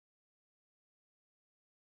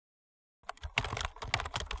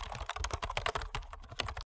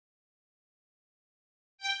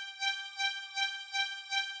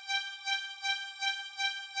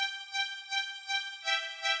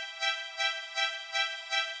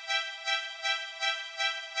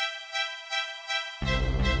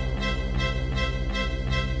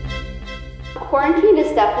Quarantine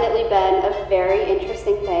has definitely been a very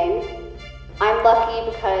interesting thing. I'm lucky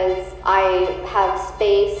because I have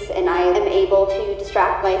space and I am able to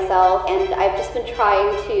distract myself, and I've just been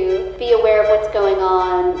trying to be aware of what's going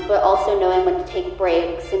on, but also knowing when to take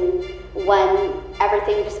breaks, and when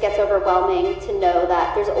everything just gets overwhelming, to know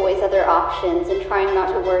that there's always other options, and trying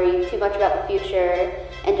not to worry too much about the future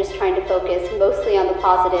and just trying to focus mostly on the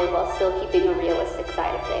positive while still keeping a realistic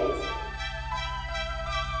side of things.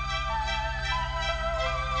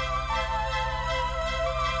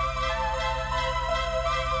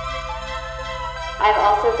 I've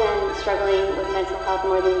also been struggling with mental health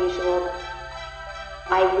more than usual.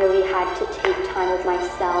 I really had to take time with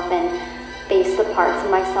myself and face the parts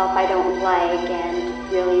of myself I don't like, and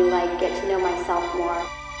really get to know myself more.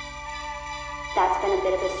 That's been a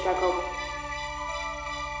bit of a struggle.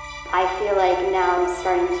 I feel like now I'm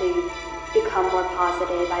starting to become more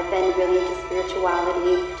positive. I've been really into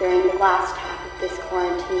spirituality during the last half of this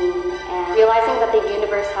quarantine, and realizing that the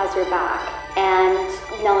universe has your back, and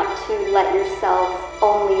not to let yourself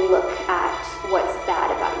only look at what's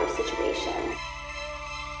bad about your situation.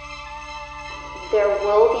 There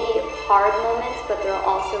will be hard moments, but there will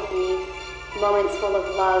also be moments full of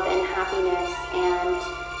love and happiness, and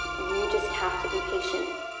you just have to be patient.